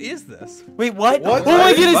castle? What is this? Wait, what? What? Oh my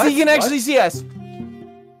What? goodness, What? he can actually see us.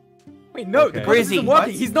 Wait, no, Okay. the Where is process he? isn't working.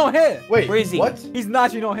 What? He's not here. Wait, Where is he? what? He's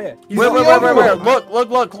actually not here. He's Wait, in wait, the wait, wait, wait.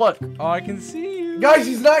 overworld. Look. Oh, I can see you. Guys,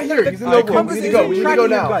 he's not here. He's in the I overworld. come We to need to see go. you We need to Tracking go you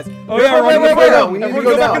now. guys. Oh yeah, Wait, run in the wait, portal. we need to Everyone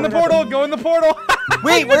go go back now. in the portal. Go in the portal.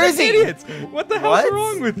 Wait, where is he? Idiots. What the hell's What?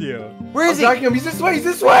 wrong with you? Where is I'm he? tracking him. He's this way. He's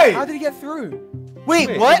this way. How did he get through? Wait,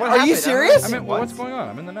 Wait, what? what Are you happened? serious? I mean, What? what's going on?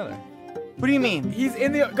 I'm in the nether. What do you mean? He's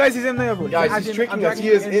in the guys. He's in the overworld. Guys, As he's in, tricking I'm us. He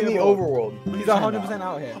tracking is him in the overworld. He's 100%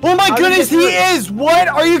 out here. Oh my How did goodness, get he through? is! What?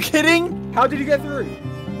 Are you kidding? How did you get through?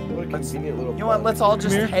 What a convenient little. You know what? Let's all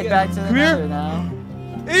just here. head back to the Come here. nether now.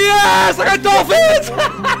 Yes, I got dolphins.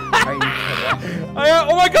 Are you kidding?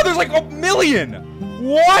 Oh my god, there's like a million.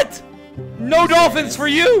 What? No dolphins for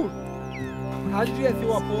you. How did you get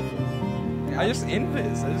through our portal? I just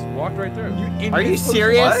invis. I just walked right through. Are you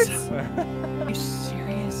serious? Are you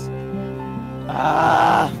serious?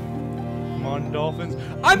 Ah. Come on, dolphins.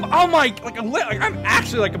 I'm I'm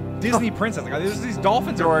actually like a Disney princess. Like there's these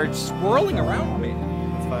dolphins are swirling around me.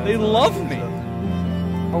 They love me.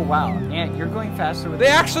 Oh wow, Ant, you're going faster with They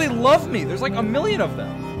actually love me. There's like a million of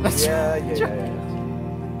them. Yeah.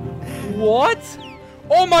 What?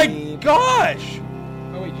 Oh my Beep. gosh!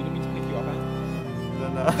 Oh wait, do you need me to pick you up?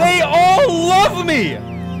 Ant? They all love me.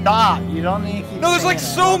 Stop! You don't need to keep No, there's like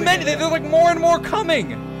saying so many. There's like more and more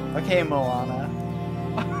coming. it. Okay, Moana.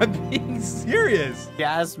 I'm being serious.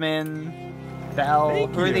 Jasmine, Belle,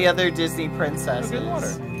 Thank who are you. the other Disney princesses? Good water.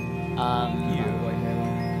 Um, You.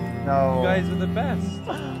 no. You guys are the best.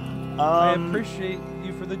 I Um, appreciate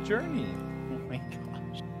you for the journey. oh my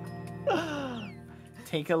gosh.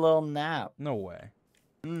 Take a little nap. No way.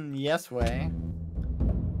 Yes way.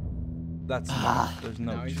 That's not. There's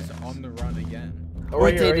no Now he's chance. just on the run again. Oh,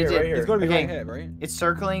 right Wait, here, did- right did- here. It's got to be Okay. right here, right? It's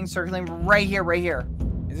circling right here.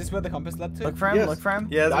 Is this where the compass led to? Look for him. Yes. Look for him.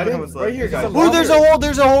 Yeah, that's I what it didn't. was Right like. here, guys. Oh, there's a hole.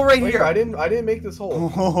 There's a hole right Right here. here. I didn't make this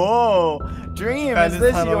hole. Oh, Dream, Found is his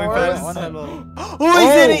this tunnel, we found his yours? tunnel. Oh,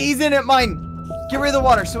 he's in it. He's in it. Mine. Get rid of the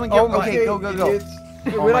water. Someone get. Oh, okay, go. idiots.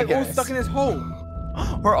 Wait, Oh we're my like all goodness. stuck in this hole.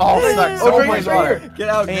 We're all stuck. Oh, Someone right plays here, water. right here. Get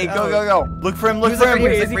out. Hey, get go, out. go. Look for him. Look Who's for right him. here?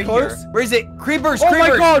 Wait, is he Right close? here. Where is it? Creepers. Oh Creepers.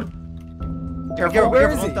 my god! Careful, Where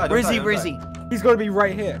careful. is he? Don't die, Where is don't he? die, Where is don't he? die. He's got to be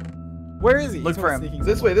right here. Where is he? Look He's for not him. sneaking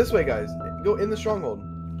This way, guys. Go in the stronghold.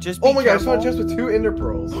 Just be Oh my god, I careful. found a chest with 2 ender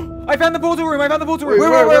pearls. I found the portal room. Wait,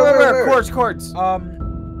 Where? Quartz.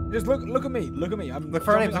 Just look at me. Look at me. I'm Look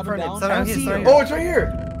for jumping names. Look up for and names. down. I don't He's see right you. here. Oh, it's right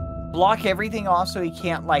here. Block everything off so he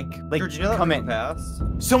can't like George, you know that come we in. passed?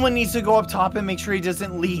 Someone needs to go up top and make sure he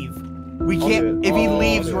doesn't leave. We I'll can't. do it. If he I'll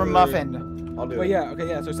leaves, do we're it. muffined. I'll do But it. yeah, okay,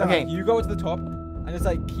 yeah. So Sam, Okay. you go to the top and just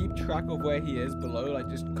like keep track of where he is below, like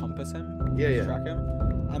just compass him. Yeah. Track him,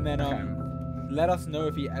 and then let us know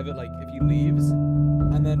if he ever if he leaves,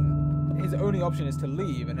 and then his only option is to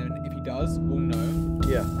leave, and then if he does, we'll know.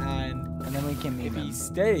 Yeah. And then we can meet if him. he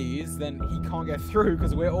stays, then he can't get through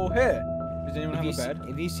because we're all here. Does anyone have a bed?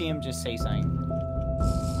 If you see him, just say something.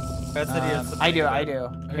 Bed said he has something I do. to I do.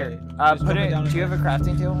 Here. Okay, just Put drop it it. down Do you in have a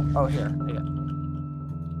crafting tool? Oh, here.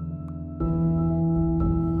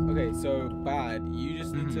 Okay, so bad. You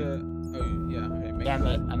just need to. Oh yeah. Okay. Make Yeah,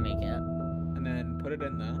 it. I'm making it. And then put it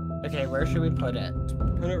in there. Okay, where should we put it?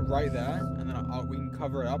 Put it right there, and then we can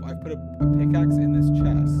cover it up. I've put a pickaxe in this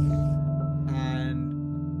chest,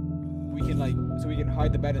 and we can so we can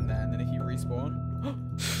hide the bed in there, and then if you respawn.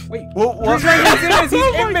 Wait. What? He's invis.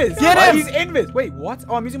 He's invis. Get him! He's invis. Wait, what?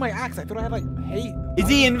 Oh, I'm using my axe. I thought I had hate. Is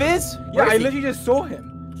he invis? Yeah, I Where is he? literally just saw him.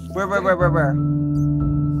 Where?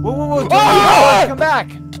 Whoa! Oh! Come back!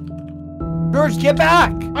 George, get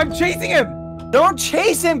back! I'm chasing him. Don't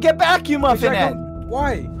chase him! Get back, you muffin head!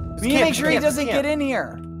 Why? We need to make sure he doesn't get in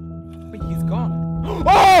here. Wait, he's gone.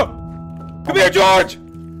 Oh! Come here, George!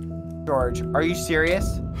 George, are you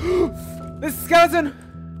serious? This skeleton.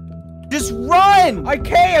 Just run!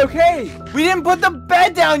 Okay. We didn't put the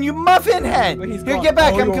bed down, you muffin head! But he's Here, gone. get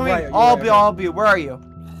back, Oh, I'm you're coming. right, you're I'll right, be. Where are you?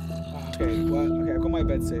 Okay, well, okay, I've got my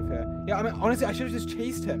bed safe here. Yeah, I mean, honestly, I should have just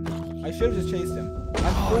chased him. I'm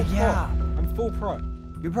full yeah. pro. I'm full pro.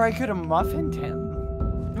 You probably could have muffined him.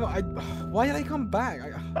 No, why did I come back?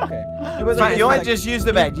 Okay. It's fine, you want to just use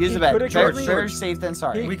the bed. Use the bed. could've Better killed me. safe than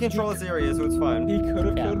sorry. We control this area, so it's fine. He could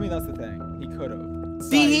have Yeah. killed me, that's the thing. He could have.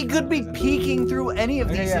 See, he could be peeking through any of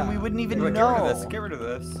Okay, these yeah. and we wouldn't even Wait, know. get rid of this. Get rid of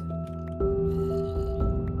this.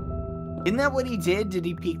 Isn't that what he did? Did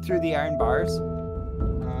he peek through the iron bars?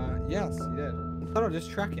 Yes, he did. No, just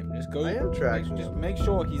track him. Just go. I am tracking Just him. make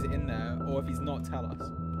sure he's in there, or if he's not, tell us.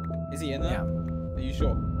 Is he in there? Yeah. Are you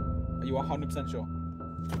sure? Are you 100% sure?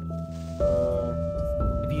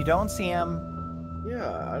 If you don't see him, Yeah,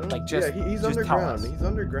 I don't. Like, just- yeah, he's just tell underground. us. He's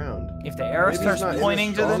underground. if the arrow Maybe he's starts not in the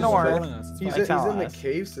pointing to the stronghold. north, Following us. It's He's fine. in, tell the us.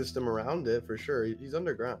 cave system around it for sure. He's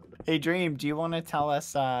underground. hey Dream, do you want to tell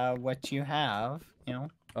us what you have? You know?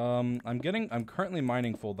 I'm currently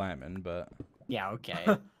mining full diamond, but Yeah. Okay.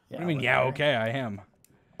 what do you mean? Yeah, whatever. okay, I am.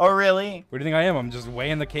 Oh really? Where do you think I am? I'm just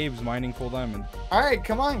way in the caves mining full diamond. All right,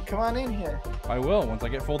 come on in here. I will once I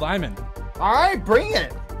get full diamond. All right, bring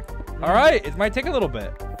it. All right, it might take a little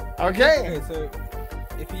bit. Okay. Okay, so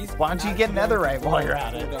if he's. Why don't you get actually netherite while you're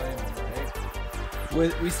at full it? diamond,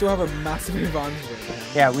 right? We still have a massive advantage over him.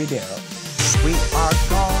 Yeah, we do. We are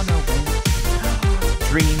gonna win.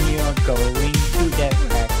 Dream, you're going to get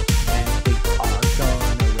wrecked, and we are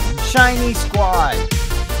gonna win. Shiny squad.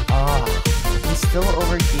 Ah, he's still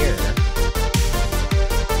over here.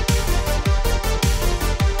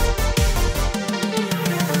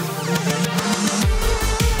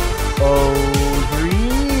 Oh, Dream.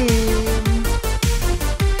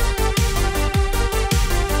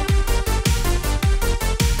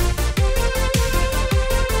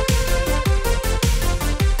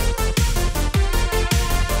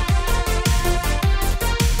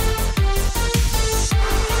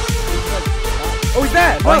 Oh, he's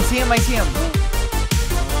there! Oh, I see him.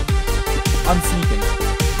 I'm sneaking.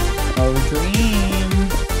 Oh, Dream.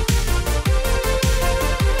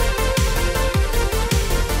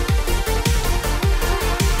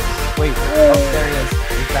 Wait, oh, there he is.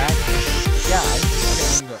 He's back.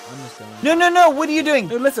 Yeah. Okay, I'm just going. No, what are you doing?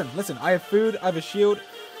 No, listen. I have food. I have a shield.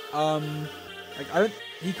 Like I don't.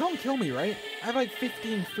 He can't kill me, right? I have like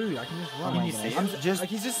 15 food. I can just run. Can you see I'm him? just like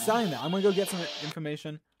he's just saying that. I'm gonna go get some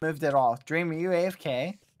information. Moved it all. Dream, are you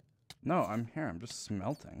AFK? No, I'm here. I'm just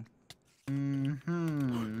smelting.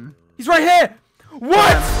 Mm-hmm. He's right here.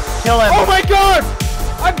 What? Kill him. Oh my god!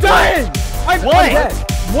 I'm dying. I'm What? dead.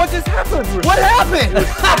 What just happened? What happened?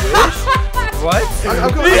 What?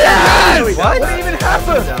 I'm going. Yes! What? What even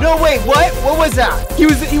happened? No, wait, what? What was that? He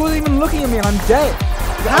wasn't even looking at me, and I'm dead.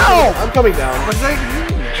 How? I'm coming down. What does that even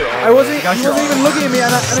mean? I wasn't. He Got your wasn't even looking at me,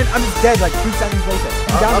 and I'm dead like 2 seconds later.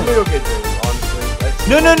 I'm down I'm there. gonna go get Dream, honestly. That's-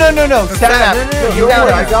 No. Sapnap. You Don't down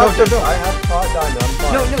worry, there. I got the. I have caught diamond. I'm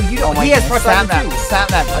fine. No, you don't. Oh my He has God. part diamond too.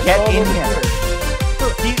 Sapnap, get in here.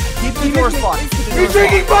 Keep the doors locked. He's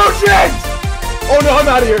drinking potions! Oh no, I'm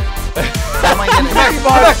out of here. Oh my goodness.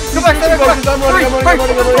 Come back. I'm running.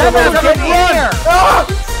 Sapnap, get in here. Ah!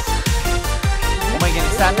 Oh my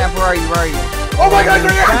goodness. Sapnap, where are you? Oh my god,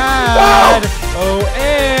 they're here! Dad. Oh,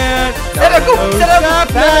 and Set up, Sapnap,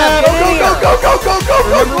 get in here. Go!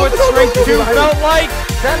 remember what strength 2 felt like?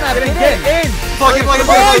 Sapnap, get in. Plug it. Oh,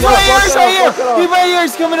 he's right here, he's right here. He's right here,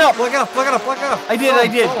 he's coming up. Plug it up. I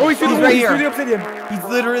did. Oh, he's right right here. the obsidian. He's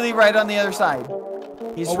literally right on the other side.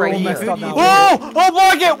 He's Oh, right we're all here. messed up now. Whoa! Oh,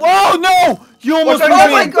 block it! Whoa, no! You almost Watch beat out,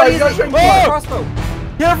 me. my God, he's got a Whoa! Crossbow.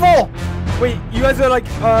 Careful! Wait, you guys are like,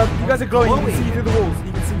 you guys are glowing. He can see you through the walls.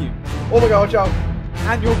 He can see you. Oh my god, watch out.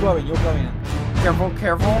 And you're glowing. You're glowing. Careful,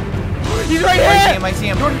 careful. He's right I see here. him, I see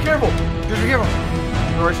him. George, be careful. George, be careful.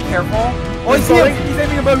 George, careful. Oh, I see him. He's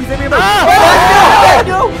aiming a bow. He's aiming a bow. Ah! Oh,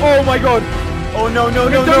 no. Oh my god. Oh no, no,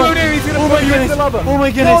 Don't go near. He's gonna put you into the lava. Oh my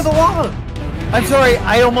goodness. Oh, the lava. I'm sorry,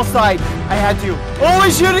 I almost died. I had to. Oh,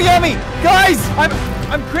 he's shooting at me. Guys, I'm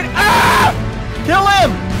crit. ah! Kill him.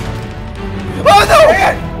 Oh no!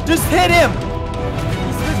 Just hit him.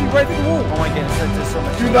 He's literally right through the wall. Oh my goodness, that's just so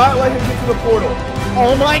much. Do not let him get to the portal.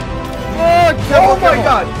 Oh my. Oh my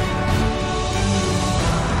god.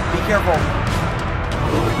 Be careful.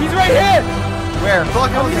 He's right here. Where?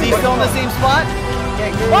 Is he still in the same spot?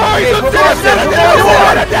 Oh, he's put dead. blocks there.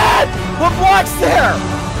 Put blocks there.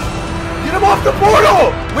 Get him off the portal.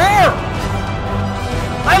 Where?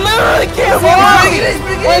 I literally can't see him.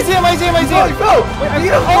 I see him. I see him. I see him. Go.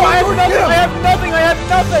 Oh, I have nothing. I have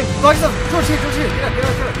nothing. Blocks up. George, here. Get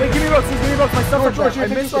up. Wait, give me rocks. Give me rocks. My stuff. George, I take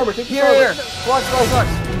the missed starboard. it. Take the Here. starboard. Blocks.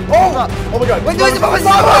 Oh my god. Wait, bombs!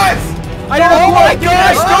 I don't know. Oh my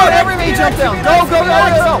gosh! Don't everybody jump down. Go.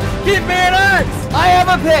 Give me an axe. I have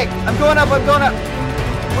a pick. I'm going up.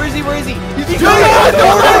 Where is he? He's Don't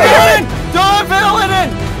fill it in!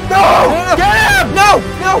 No! Get him! No!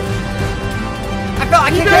 I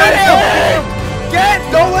can't get him!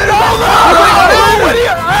 Don't let him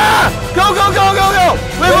Go!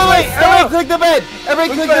 Wait! Everybody click the bed!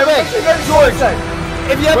 George!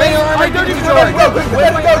 If you have any armor, I don't give even it to know.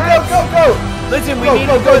 George. Go! Listen, we Go, need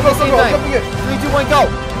go, to go, do it go, at the same go, go, time. go, go. 3, 2, 1, go!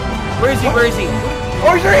 Where is he?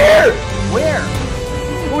 Oh, you're here! Where?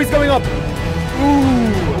 Oh, he's going up.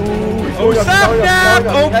 Oh, Sapnap!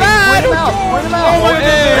 Oh, bad! Point him out! Oh my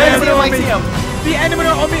God! I see him. The enemy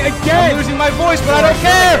are on me again! I'm losing my voice, but I don't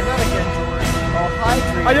care!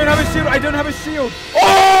 I don't have a shield.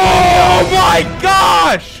 Oh my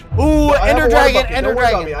gosh! Ooh, I have Ender a water Dragon, bucket. Ender Don't worry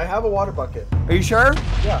about Dragon. me. I have a water bucket. Are you sure?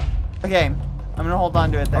 Yeah. Okay, I'm gonna hold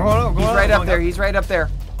on to it then. Hold on, He's right up there. He's right up there.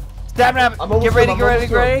 Sapnap, I'm almost get ready, done, get I'm ready, almost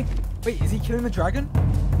get ready. Wait, is he killing the dragon?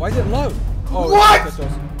 Why is it low? Oh, What? it's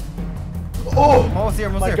crystals. Oh Almost here.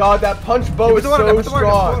 my god, that punch bow is so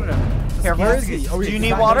strong. Careful. Where is he? Oh, Do he's you need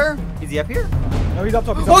standing. water? Is he up here? No, he's up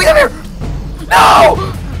top. He's Oh, up he's top. up here!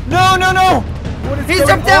 No! What is He going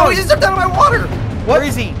jumped down! on? He just jumped down in my water! Where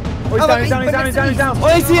is he? Oh, he's down. Oh,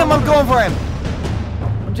 I see him! I'm going for him!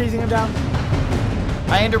 I'm chasing him down.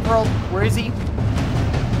 I Ender Pearl. Where is he? Wait,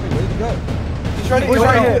 where did he go? He's trying to He's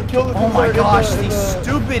right here. kill the Oh things my that are gosh, in the- these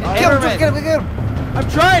stupid Get him, Endermen! Get him! I'm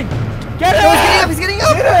trying. Get him! He's getting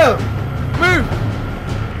up! Get him! Move.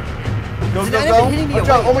 Go, Is go, an go. enemy hitting you? Watch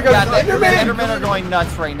out. Oh my god, Yeah, it's the Enderman! Endermen are going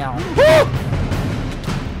nuts right now. Oh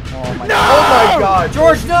my Oh my god.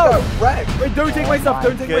 George, no! Got wrecked. Wait, don't take my stuff.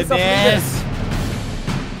 Don't take my stuff. Goodness!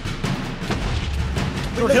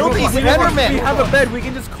 Wait, Kill wait, these wait, Endermen! We have a bed. We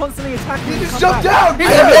can just constantly attack him. He and just come jumped back. down! He's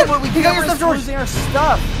Get him! dead, but we can't your stuff, George. losing our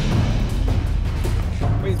stuff.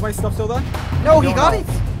 Wait, is my stuff still there? No, he don't got know. it!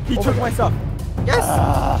 He Oh took my my stuff. Yes!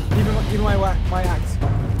 Even my axe.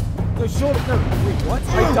 No, surely no. Wait, what?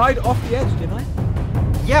 I died off the edge, didn't I?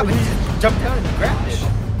 Yeah, but he just jumped down and grabbed it.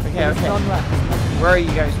 Okay, There's okay. none left. Where are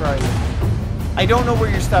you guys? Where are you? I don't know where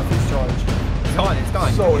your stuff is, George. It's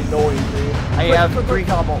gone. So annoying, dude. I have 3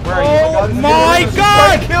 combo. Where are you? Oh this is my He's god!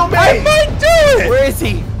 trying to kill me! I might do it! Where is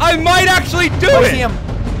he? I might actually do I it! see him.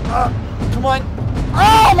 Come on.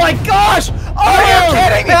 Oh my gosh! Oh, you're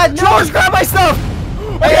kidding me! George, grab my stuff!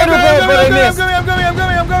 I I'm missed.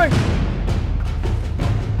 going.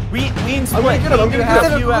 We I'm split. gonna get him, I'm gonna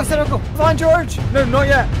get him. You have. Come on, George. No, not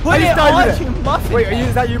yet. Put I it just died on, with you it. muffin. Wait,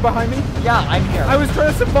 is that you behind me? Yeah, I'm here. I was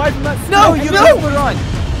trying to survive from that. No, snake. you didn't put it on.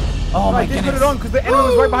 Oh I my did goodness. put it on because the enemy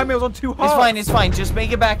was right behind me. I was on 2 hearts. It's fine. Just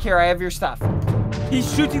make it back here. I have your stuff. He's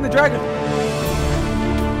shooting the dragon.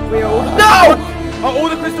 Wait, are all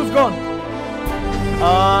the crystals gone?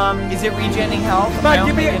 Is it regenerating health? Man, I don't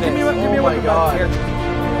give me think it is. a Oh my weapon God. back here.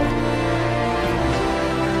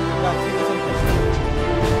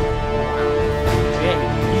 Okay,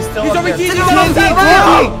 he's still He's up over there. here, he's TNT, on top.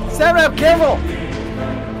 TNT! Sapnap, careful!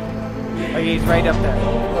 Okay, he's right up there.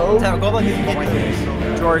 No. Go back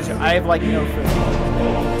and George, I have like no food.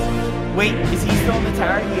 Wait, is he still in the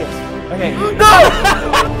tower? He is. Okay. No!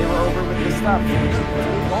 They were over with this stuff.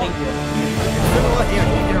 Thank you.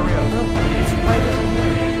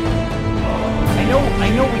 I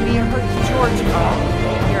know we need to hurt George.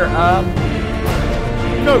 Here,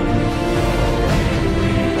 No.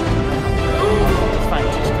 it's fine,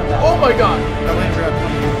 just come back. Oh my god!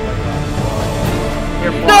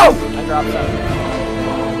 Here, No! blocks. I dropped some.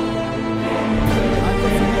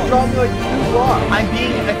 You dropped me like 2 blocks. I'm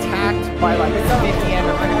being attacked by like 50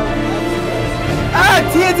 Endermen. Ah,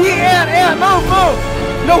 TNT, Ant, move, move!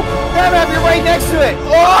 No, Sapnap, you're right next to it!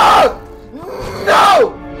 Oh!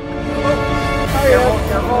 No! Careful.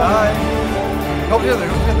 Help each other.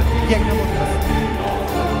 Yeah, come on.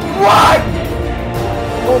 What?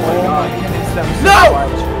 Oh my god. Goodness, that was so No!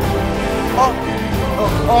 large.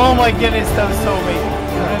 Oh my goodness, that was so amazing.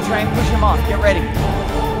 I'm gonna try and push him off. Get ready.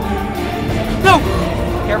 No!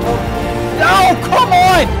 Careful. No, come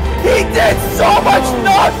on! He did so much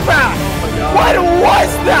knockback! What was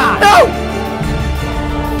that? No!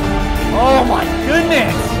 Oh my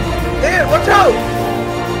goodness! Dan, watch out!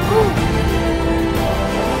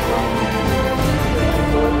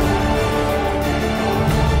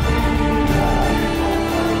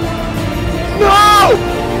 No!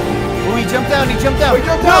 Oh, he jumped down, He jumped No,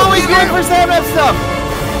 down. he's going for Sapnap stuff!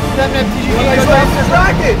 Sapnap, did you He's get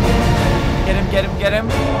distracted. Get him.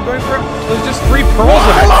 I'm going for him. There's just 3 pearls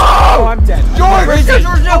in it. Oh, I'm dead. George, Let's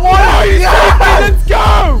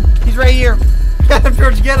go! He's right here. Get him,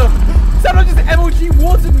 George, get him. Someone just MOG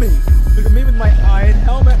watered me. Look at me with my iron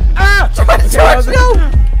helmet. Ah! George, no!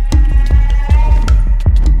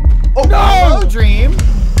 Oh, No! Dream.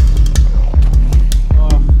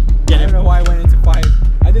 Oh, I don't know why I went into fight.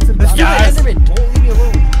 I did some damage. Yes. Enderman, won't leave me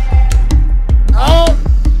alone. Oh!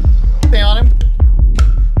 Stay on him.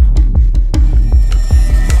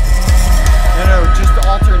 No, just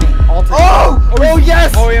alternate. Oh,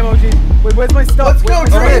 yes! Oh, yeah, MOG. Wait, where's my stuff? Let's go,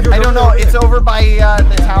 Where's my Dream. stuff? I don't know. It's over by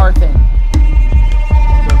the tower thing.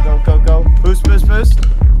 Go. Boost.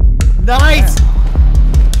 Nice! He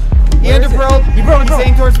Where is ended it? broke. He broke. He's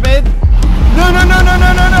aiming towards mid. No!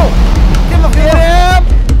 Get him!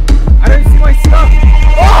 I don't see my stuff.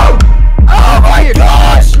 Oh! Oh my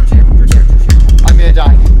gosh! I'm gonna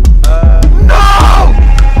die. No!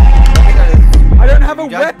 I don't have a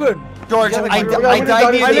weapon. George, Yeah, I we're died gonna near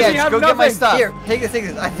die. the I edge. have Go get my nothing. stuff. Here, take this.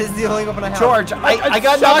 This is the only weapon I have. George, I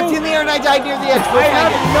got shovel. knocked in the air and I died near the edge. Go I find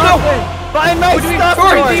have it. nothing. Find my stuff,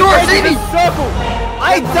 George, save me! Circle.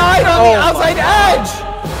 I died on the outside edge.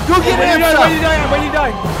 Go get When him you stuff. die, when you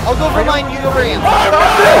die. I'll go for mine. You go for him.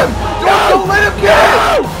 Don't let him get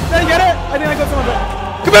it! Did I get it? I think I got some of it.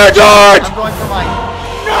 Come here, George! I'm going for mine.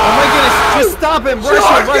 Oh my goodness! Just stop him. Rush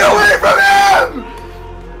George, get him. away from him!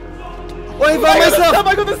 Wait, I found my stuff.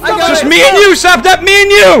 I got the stuff. I got Just it. me and you, Sapnap, me and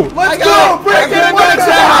you! Let's got go! it. Break I got it! it. What the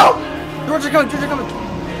hell? George, you're coming.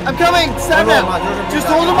 I'm coming. Sapnap. George, I'm Just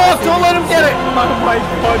coming. hold him off. Don't let him get it. Oh my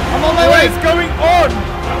god. I'm on my What way. is going on?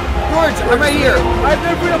 George, I'm right here. I have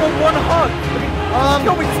no food. I'm on one heart.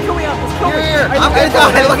 Just kill me out. Just kill me. Here. I'm gonna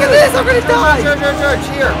die. Look at this. I'm gonna die. George,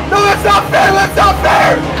 here. No, that's not fair! That's not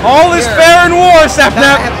fair! All is fair in war, I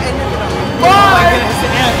Sapnap! have Enderman. Oh my goodness.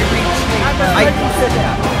 And you reach. I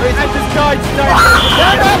just died.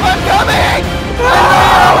 Sapnap, I'm coming.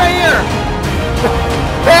 I'm right here.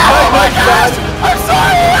 Oh my gosh! I'm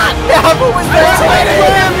sorry. Yeah, what was that?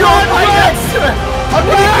 You're right next to it. I'm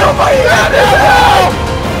getting killed by the animal!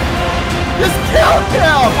 Just kill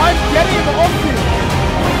him. I'm getting him off you.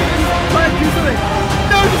 He's trying to do something.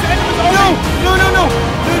 No, just end him. No.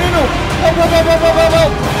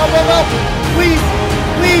 Help. Please.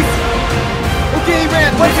 Okay, he ran.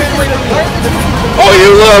 Oh, you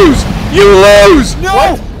lose! You lose!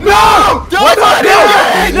 No. No! Don't let him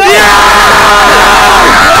get it. Yes!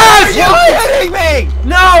 Are you kidding me?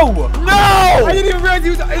 No. I didn't even realize he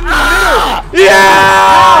was in the middle.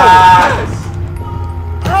 Yes!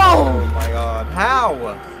 Oh my god. How?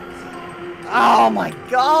 Oh my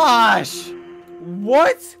gosh.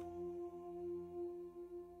 What?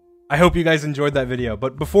 I hope you guys enjoyed that video,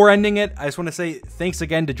 but before ending it, I just want to say thanks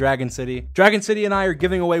again to Dragon City. Dragon City and I are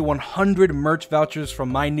giving away 100 merch vouchers from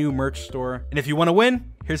my new merch store, and if you want to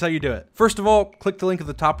win, here's how you do it. First of all, click the link at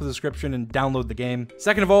the top of the description and download the game.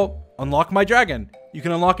 Second of all, unlock my dragon. You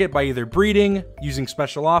can unlock it by either breeding, using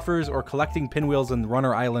special offers, or collecting pinwheels in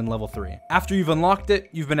Runner Island level 3. After you've unlocked it,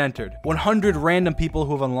 you've been entered. 100 random people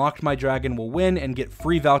who have unlocked my dragon will win and get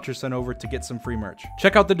free vouchers sent over to get some free merch.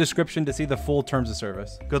 Check out the description to see the full terms of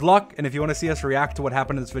service. Good luck, and if you want to see us react to what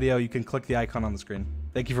happened in this video, you can click the icon on the screen.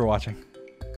 Thank you for watching.